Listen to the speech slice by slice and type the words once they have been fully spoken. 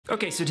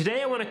Okay, so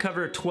today I want to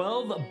cover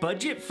 12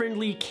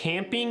 budget-friendly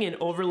camping and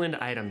overland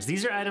items.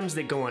 These are items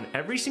that go on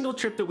every single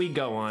trip that we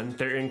go on.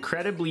 They're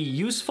incredibly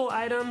useful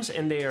items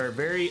and they are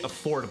very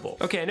affordable.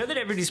 Okay, I know that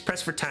everybody's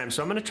pressed for time,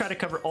 so I'm going to try to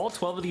cover all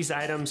 12 of these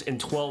items in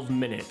 12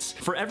 minutes.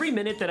 For every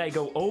minute that I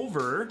go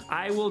over,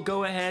 I will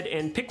go ahead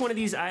and pick one of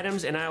these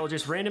items and I will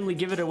just randomly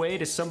give it away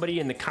to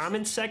somebody in the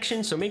comments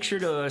section. So make sure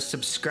to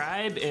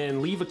subscribe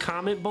and leave a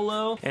comment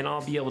below and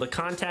I'll be able to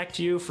contact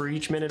you for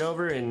each minute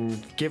over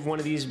and give one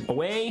of these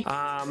away.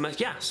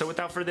 Yeah, so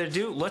without further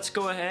ado, let's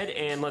go ahead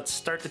and let's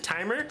start the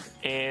timer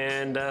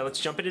and let's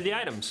jump into the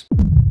items.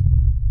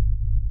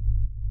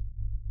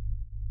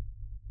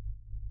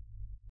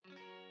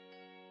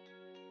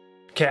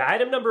 Okay,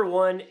 item number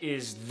one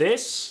is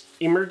this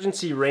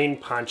emergency rain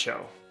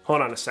poncho.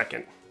 Hold on a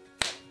second.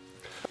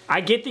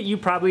 I get that you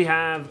probably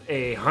have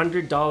a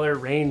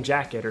 $100 rain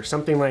jacket or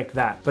something like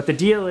that, but the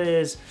deal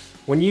is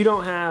when you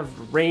don't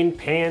have rain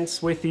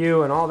pants with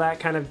you and all that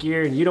kind of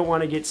gear and you don't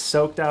want to get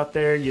soaked out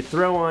there, you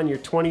throw on your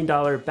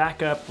 $20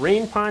 backup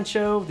rain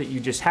poncho that you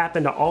just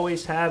happen to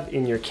always have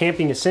in your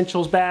camping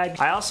essentials bag.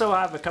 I also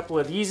have a couple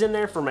of these in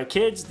there for my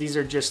kids. These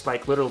are just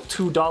like little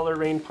 $2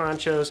 rain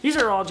ponchos. These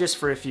are all just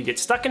for if you get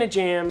stuck in a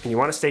jam and you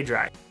want to stay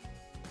dry.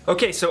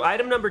 Okay, so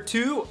item number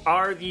two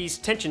are these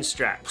tension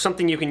straps.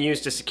 Something you can use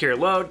to secure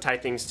load, tie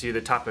things to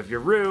the top of your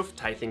roof,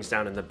 tie things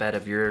down in the bed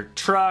of your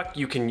truck.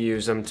 You can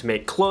use them to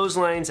make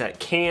clotheslines at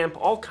camp,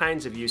 all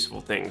kinds of useful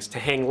things. To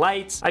hang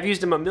lights. I've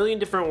used them a million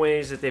different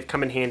ways that they've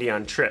come in handy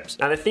on trips.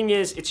 Now the thing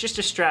is, it's just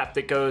a strap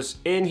that goes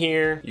in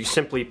here. You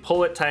simply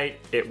pull it tight.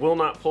 It will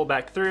not pull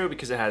back through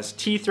because it has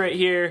teeth right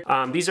here.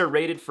 These are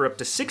rated for up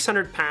to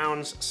 600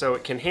 pounds, so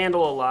it can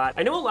handle a lot.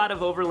 I know a lot of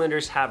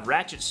overlanders have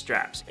ratchet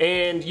straps,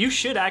 and you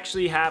should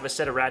actually have a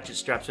set of ratchet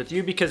straps with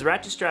you because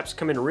ratchet straps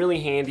come in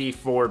really handy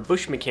for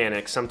bush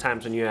mechanics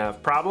sometimes when you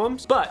have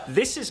problems. But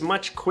this is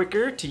much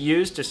quicker to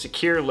use to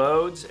secure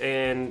loads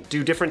and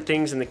do different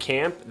things in the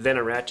camp than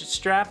a ratchet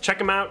strap. Check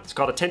them out. It's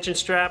called a tension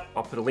strap.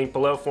 I'll put a link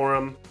below for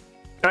them.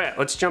 All right,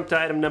 let's jump to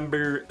item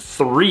number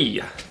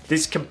three.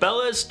 These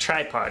Cabela's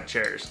tripod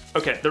chairs.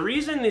 Okay, the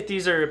reason that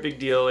these are a big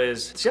deal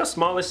is, see how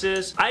small this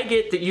is? I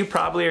get that you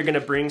probably are gonna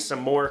bring some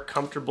more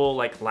comfortable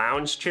like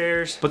lounge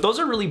chairs, but those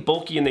are really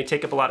bulky and they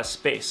take up a lot of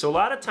space. So a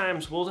lot of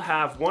times we'll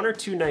have one or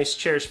two nice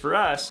chairs for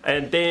us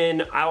and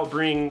then I'll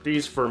bring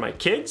these for my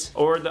kids.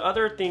 Or the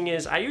other thing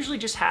is I usually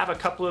just have a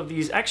couple of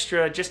these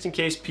extra just in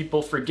case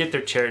people forget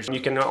their chairs. You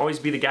can always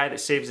be the guy that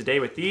saves the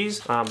day with these.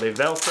 They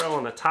Velcro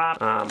on the top.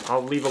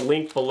 I'll leave a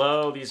link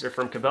below. These are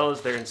from Cabela's.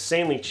 They're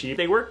insanely cheap.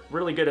 They work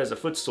really good as a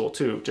footstool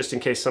too, just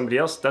in case somebody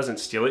else doesn't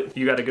steal it.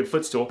 You got a good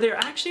footstool. They're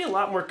actually a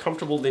lot more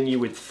comfortable than you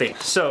would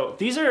think. So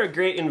these are a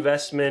great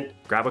investment.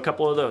 Grab a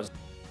couple of those.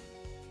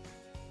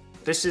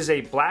 This is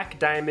a black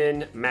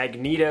diamond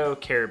magneto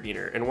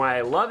carabiner, and why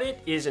I love it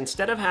is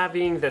instead of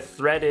having the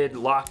threaded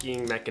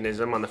locking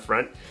mechanism on the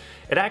front,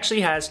 it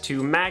actually has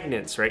two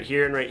magnets right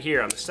here and right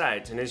here on the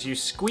sides, and as you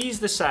squeeze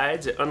the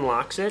sides it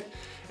unlocks it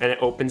and it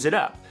opens it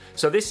up.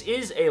 So this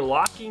is a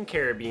locking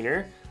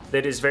carabiner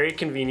that is very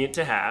convenient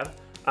to have,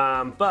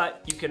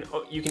 but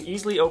you can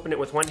easily open it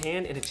with one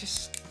hand and it's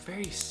just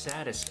very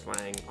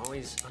satisfying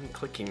always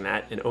unclicking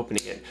that and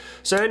opening it.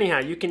 So anyhow,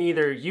 you can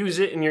either use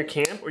it in your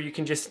camp or you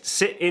can just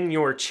sit in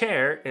your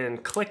chair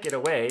and click it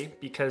away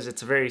because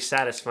it's a very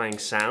satisfying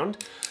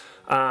sound.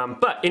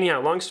 But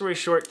anyhow, long story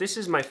short, this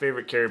is my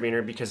favorite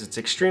carabiner because it's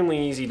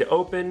extremely easy to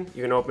open.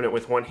 You can open it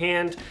with one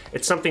hand.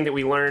 It's something that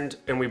we learned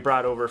and we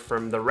brought over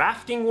from the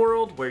rafting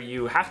world where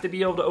you have to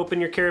be able to open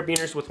your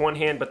carabiners with one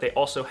hand, but they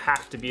also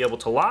have to be able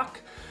to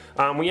lock.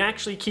 We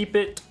actually keep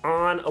it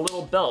on a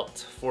little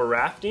belt for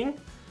rafting.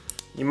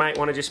 You might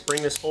want to just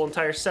bring this whole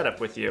entire setup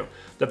with you.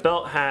 The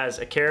belt has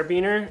a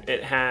carabiner,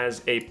 it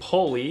has a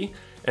pulley,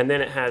 and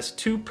then it has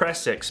two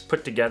press sticks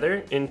put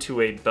together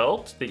into a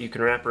belt that you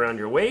can wrap around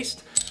your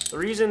waist. The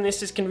reason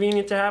this is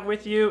convenient to have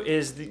with you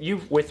is that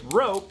with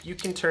rope, you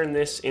can turn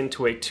this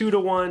into a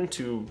 2-to-1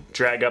 to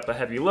drag up a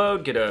heavy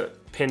load, get a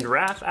pinned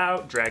raft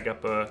out, drag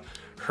up a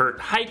hurt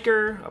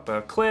hiker, up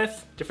a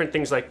cliff, different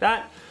things like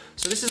that.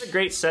 So this is a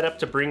great setup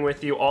to bring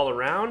with you all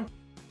around.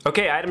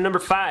 Okay, item number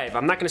 5.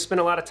 I'm not gonna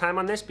spend a lot of time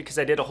on this because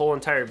I did a whole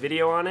entire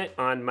video on it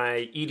on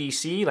my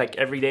EDC, like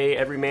Everyday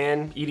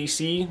Everyman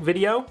EDC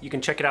video. You can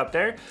check it out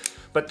there.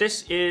 But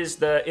this is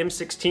the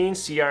M16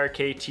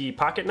 CRKT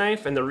pocket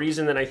knife, and the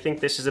reason that I think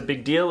this is a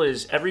big deal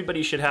is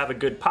everybody should have a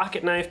good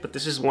pocket knife, but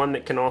this is one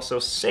that can also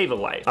save a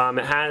life.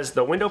 It has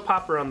the window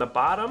popper on the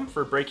bottom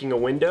for breaking a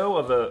window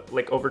of a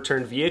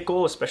overturned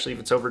vehicle, especially if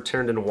it's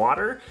overturned in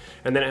water,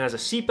 and then it has a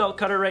seatbelt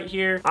cutter right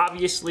here.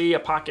 Obviously, a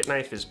pocket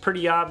knife is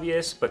pretty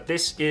obvious, but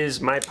this is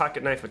my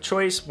pocket knife of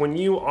choice. When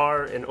you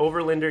are an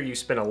overlander, you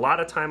spend a lot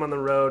of time on the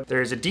road.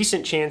 There's a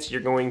decent chance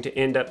you're going to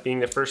end up being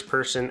the first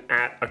person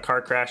at a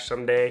car crash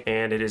someday,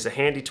 and it is a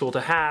handy tool to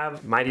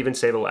have, might even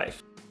save a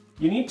life.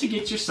 You need to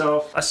get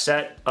yourself a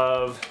set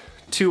of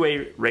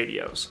two-way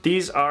radios.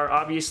 These are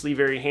obviously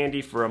very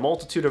handy for a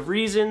multitude of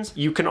reasons.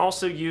 You can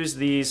also use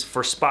these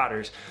for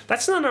spotters.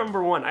 That's not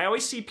number one. I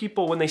always see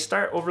people when they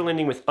start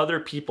overlanding with other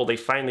people, they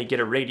finally get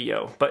a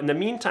radio. But in the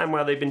meantime,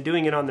 while they've been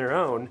doing it on their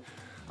own,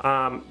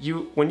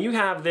 when you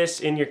have this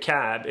in your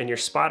cab and your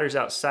spotters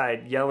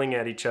outside yelling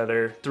at each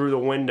other through the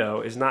window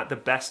is not the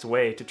best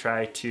way to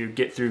try to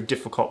get through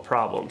difficult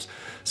problems.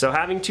 So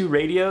having two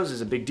radios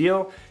is a big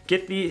deal.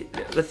 The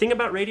thing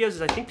about radios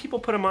is I think people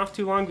put them off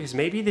too long because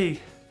maybe they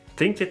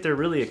think that they're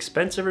really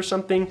expensive or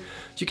something.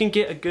 You can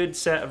get a good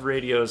set of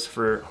radios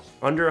for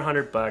under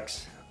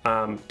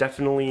 $100.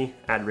 Definitely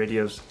add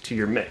radios to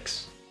your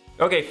mix.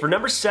 Okay, for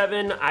number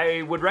 7,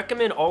 I would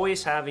recommend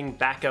always having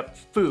backup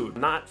food.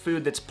 Not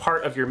food that's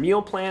part of your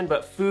meal plan,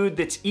 but food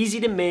that's easy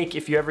to make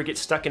if you ever get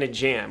stuck in a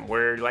jam,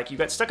 where like you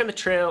got stuck on the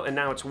trail and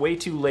now it's way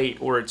too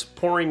late, or it's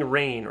pouring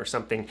rain or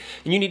something,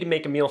 and you need to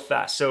make a meal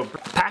fast. So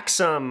pack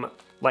some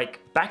like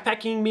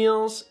backpacking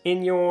meals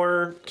in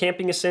your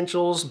camping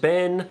essentials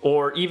bin,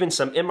 or even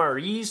some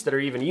MREs that are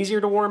even easier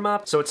to warm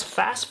up. So it's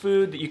fast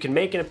food that you can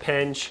make in a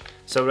pinch,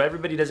 so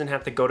everybody doesn't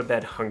have to go to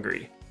bed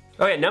hungry.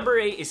 Okay, number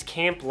 8 is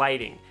camp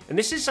lighting. And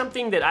this is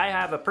something that I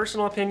have a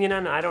personal opinion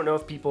on. I don't know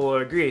if people will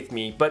agree with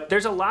me, but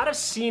there's a lot of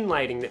scene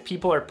lighting that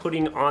people are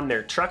putting on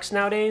their trucks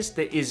nowadays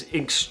that is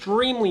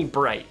extremely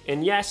bright.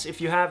 And yes, if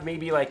you have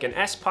maybe like an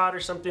S-Pod or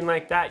something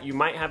like that, you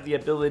might have the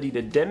ability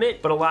to dim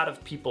it, but a lot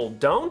of people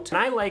don't.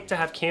 And I like to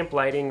have camp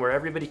lighting where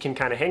everybody can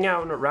kind of hang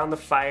out around the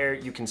fire.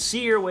 You can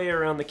see your way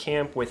around the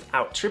camp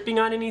without tripping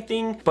on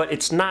anything, but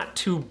it's not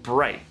too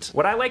bright.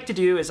 What I like to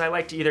do is I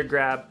like to either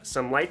grab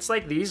some lights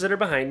like these that are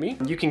behind me.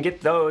 You can get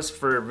those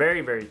for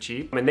very, very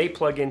cheap. And they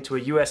plug into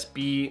a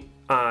USB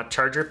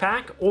charger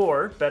pack,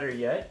 or better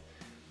yet,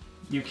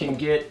 you can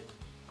get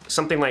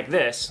something like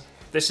this.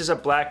 This is a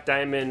black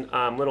diamond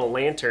little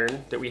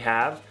lantern that we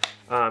have.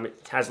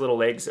 It has little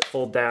legs that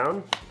fold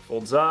down,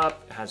 folds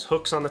up, it has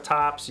hooks on the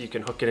top so you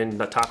can hook it in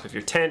the top of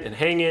your tent and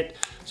hang it,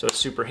 so it's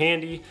super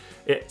handy.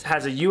 It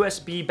has a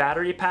USB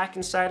battery pack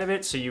inside of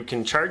it so you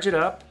can charge it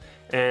up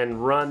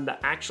and run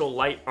the actual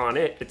light on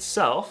it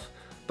itself.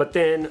 But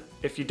then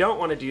if you don't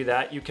want to do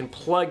that, you can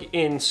plug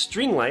in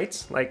string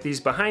lights like these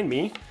behind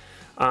me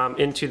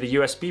into the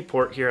USB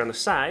port here on the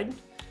side,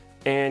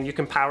 and you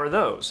can power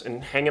those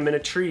and hang them in a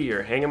tree,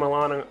 or hang them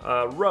along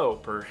a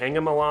rope, or hang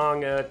them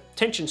along a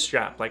tension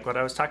strap like what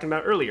I was talking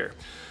about earlier.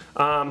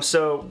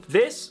 So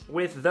this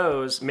with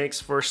those makes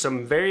for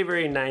some very,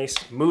 very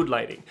nice mood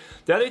lighting.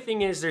 The other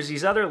thing is there's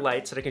these other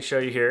lights that I can show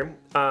you here.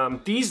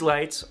 These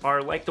lights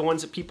are like the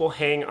ones that people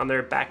hang on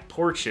their back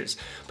porches,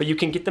 but you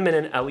can get them in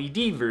an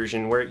LED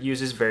version where it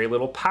uses very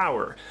little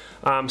power.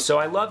 So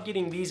I love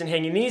getting these and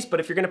hanging these, but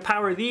if you're gonna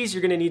power these,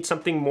 you're gonna need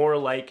something more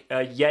like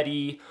a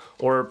Yeti,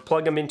 or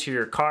plug them into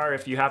your car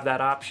if you have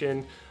that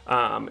option,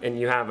 and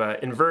you have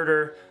an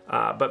inverter,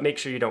 but make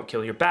sure you don't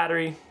kill your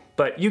battery.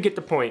 But you get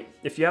the point.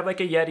 If you have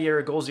like a Yeti or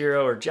a Goal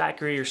Zero or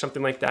Jackery or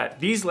something like that,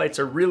 these lights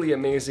are really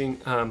amazing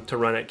to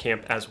run at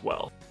camp as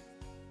well.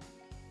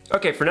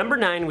 Okay, for number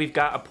 9, we've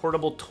got a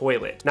portable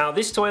toilet. Now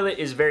this toilet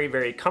is very,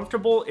 very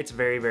comfortable. It's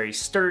very, very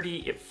sturdy.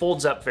 It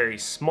folds up very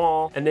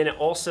small. And then it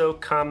also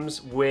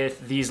comes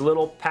with these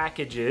little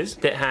packages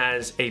that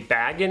has a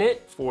bag in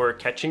it for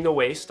catching the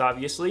waste,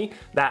 obviously.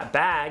 That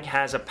bag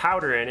has a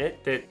powder in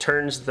it that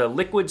turns the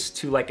liquids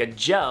to like a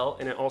gel,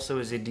 and it also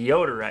is a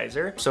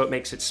deodorizer, so it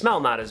makes it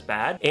smell not as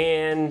bad.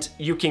 And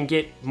you can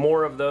get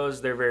more of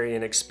those. They're very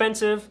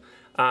inexpensive.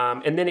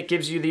 And then it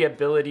gives you the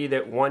ability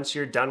that once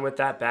you're done with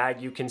that bag,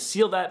 you can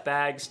seal that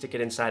bag, stick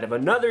it inside of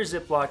another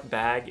Ziploc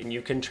bag, and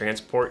you can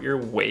transport your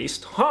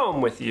waste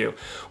home with you.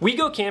 We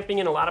go camping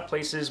in a lot of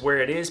places where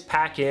it is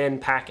pack in,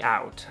 pack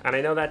out. And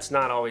I know that's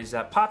not always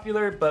that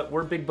popular, but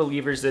we're big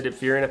believers that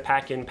if you're in a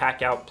pack in,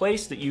 pack out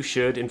place, that you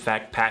should in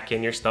fact pack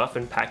in your stuff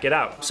and pack it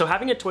out. So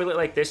having a toilet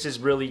like this is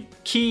really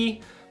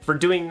key for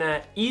doing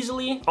that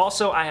easily.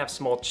 Also, I have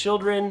small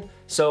children,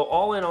 so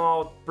all in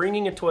all,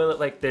 bringing a toilet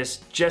like this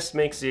just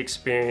makes the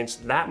experience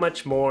that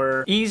much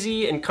more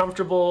easy and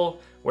comfortable,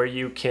 where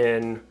you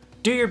can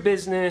do your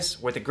business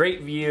with a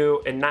great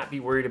view and not be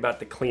worried about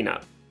the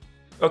cleanup.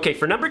 Okay,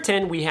 for number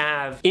 10, we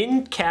have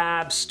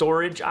in-cab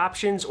storage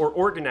options or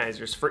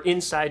organizers for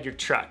inside your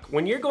truck.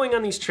 When you're going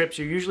on these trips,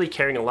 you're usually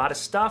carrying a lot of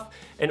stuff,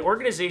 and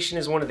organization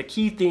is one of the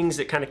key things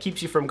that kind of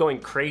keeps you from going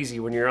crazy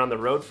when you're on the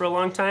road for a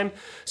long time.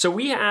 So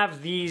we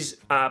have these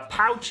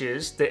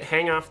pouches that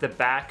hang off the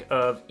back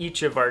of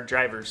each of our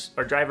driver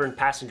and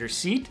passenger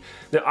seat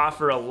that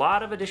offer a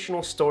lot of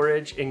additional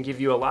storage and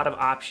give you a lot of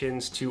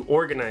options to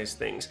organize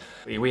things.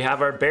 We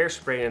have our bear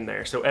spray in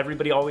there, so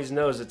everybody always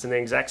knows it's in the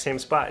exact same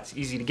spot. It's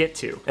easy to get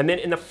to. into. And then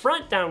in the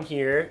front down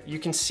here, you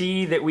can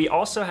see that we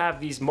also have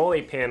these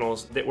mole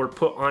panels that were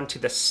put onto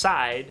the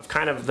side,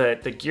 kind of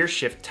the gear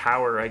shift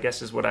tower, I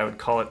guess is what I would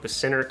call it, the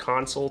center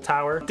console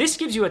tower. This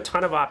gives you a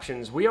ton of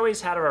options. We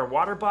always had our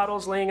water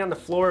bottles laying on the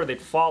floor,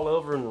 they'd fall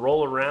over and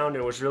roll around,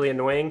 and it was really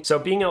annoying. So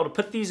being able to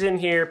put these in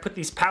here, put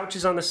these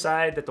pouches on the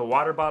side that the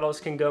water bottles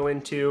can go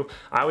into.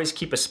 I always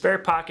keep a spare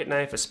pocket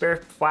knife, a spare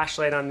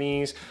flashlight on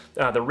these.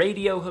 The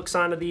radio hooks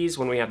onto these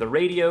when we have the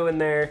radio in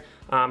there.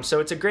 So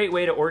it's a great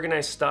way to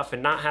organize stuff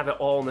and not have it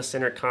all in the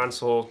center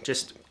console,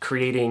 just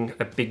creating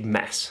a big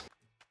mess.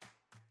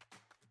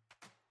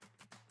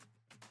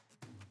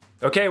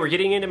 Okay, we're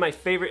getting into my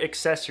favorite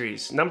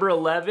accessories. Number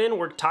 11,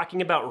 we're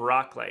talking about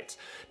rock lights.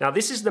 Now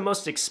this is the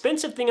most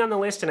expensive thing on the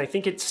list, and I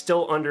think it's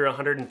still under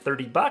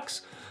 130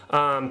 bucks.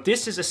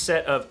 This is a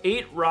set of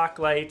 8 rock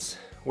lights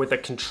with a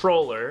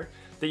controller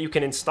that you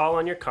can install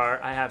on your car.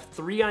 I have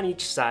 3 on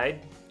each side,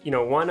 you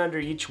know, 1 under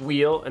each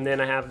wheel, and then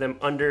I have them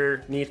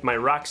underneath my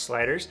rock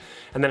sliders,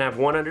 and then I have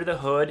 1 under the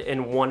hood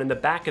and 1 in the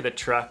back of the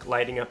truck,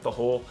 lighting up the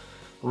whole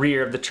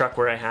rear of the truck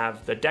where I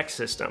have the deck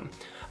system.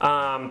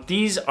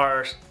 These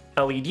are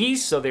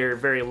LEDs, so they're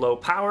very low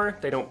power.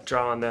 They don't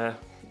draw on the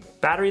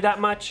battery that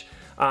much.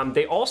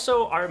 They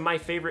also are my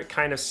favorite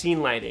kind of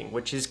scene lighting,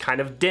 which is kind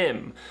of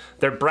dim.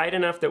 They're bright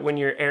enough that when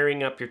you're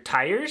airing up your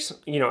tires,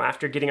 you know,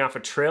 after getting off a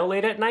trail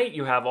late at night,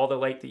 you have all the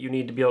light that you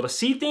need to be able to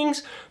see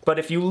things. But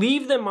if you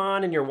leave them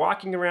on and you're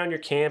walking around your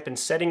camp and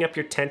setting up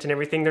your tent and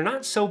everything, they're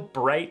not so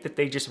bright that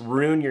they just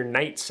ruin your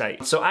night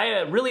sight. So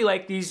I really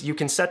like these. You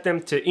can set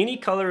them to any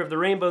color of the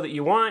rainbow that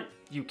you want.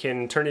 You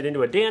can turn it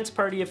into a dance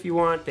party if you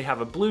want. They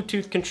have a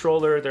Bluetooth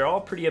controller. They're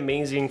all pretty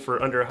amazing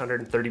for under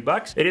 130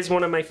 bucks. It is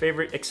one of my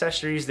favorite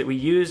accessories that we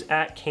use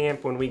at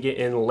camp when we get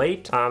in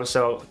late.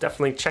 So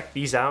definitely check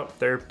these out.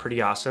 They're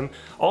pretty awesome.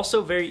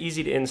 Also very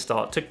easy to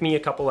install. It took me a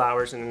couple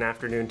hours in an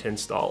afternoon to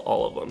install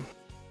all of them.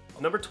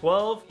 Number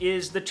 12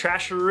 is the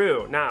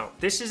Trasharoo. Now,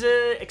 this is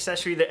an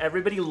accessory that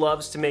everybody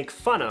loves to make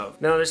fun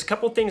of. Now, there's a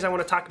couple things I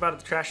want to talk about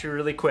at the Trasharoo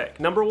really quick.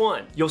 Number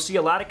 1, you'll see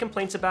a lot of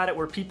complaints about it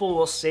where people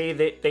will say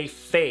that they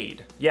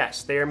fade.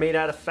 Yes, they are made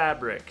out of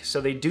fabric,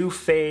 so they do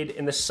fade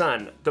in the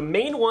sun. The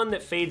main one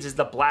that fades is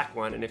the black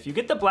one, and if you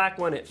get the black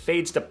one, it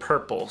fades to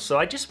purple. So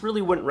I just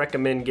really wouldn't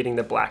recommend getting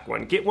the black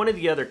one. Get one of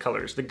the other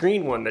colors, the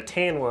green one, the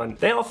tan one.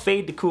 They all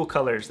fade to cool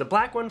colors. The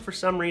black one, for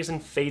some reason,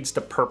 fades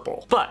to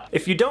purple. But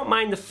if you don't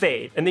mind the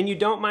fade, and then you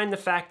don't mind the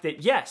fact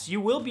that yes,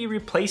 you will be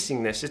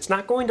replacing this. It's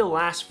not going to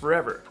last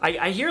forever.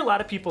 I hear a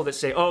lot of people that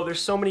say, oh, there's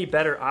so many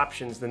better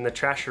options than the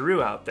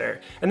Trasharoo out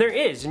there. And there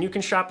is, and you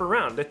can shop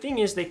around. The thing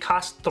is, they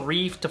cost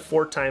 3 to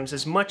 4 times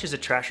as much as a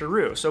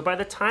Trasharoo. So by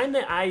the time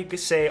that I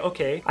say,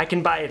 okay, I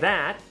can buy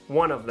that,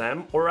 one of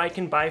them, or I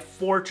can buy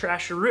 4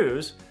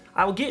 Trasharoos,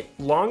 I'll get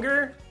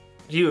longer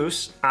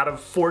use out of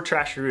 4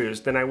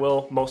 Trasharoos than I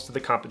will most of the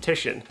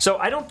competition. So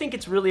I don't think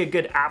it's really a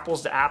good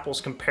apples to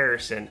apples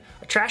comparison.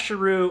 A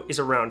Trasharoo is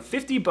around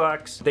 50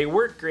 bucks. They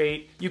work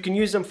great. You can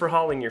use them for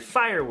hauling your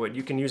firewood.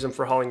 You can use them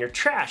for hauling your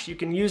trash. You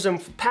can use them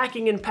for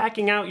packing and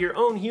packing out your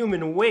own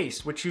human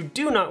waste, which you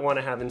do not want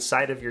to have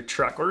inside of your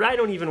truck. Or I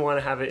don't even want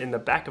to have it in the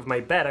back of my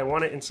bed. I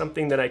want it in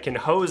something that I can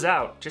hose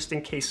out just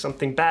in case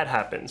something bad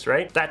happens,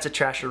 right? That's a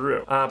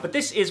Trasharoo. But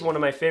this is one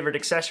of my favorite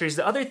accessories.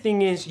 The other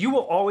thing is you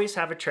will always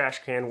have a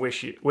trash can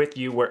with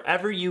you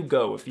wherever you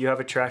go if you have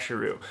a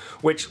Trasharoo,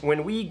 which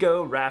when we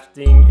go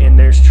rafting and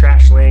there's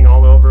trash laying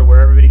all over where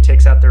everybody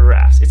takes out their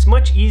rafts, it's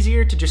much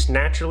easier to just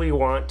naturally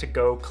want to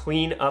go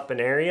clean up an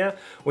area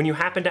when you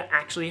happen to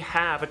actually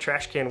have a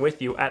trash can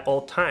with you at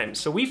all times.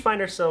 So we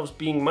find ourselves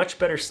being much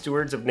better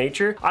stewards of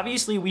nature.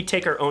 Obviously we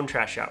take our own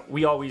trash out,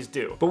 we always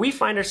do, but we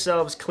find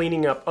ourselves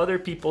cleaning up other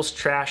people's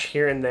trash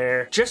here and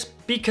there just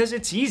because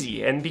it's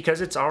easy and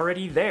because it's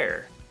already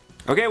there.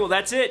 Okay, well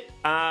that's it.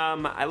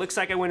 It looks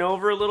like I went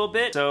over a little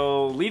bit,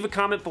 so leave a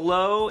comment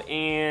below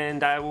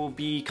and I will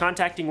be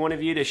contacting one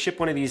of you to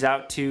ship one of these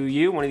out to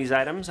you, one of these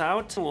items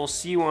out. We'll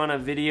see you on a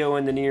video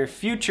in the near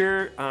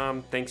future.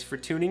 Thanks for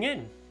tuning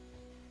in.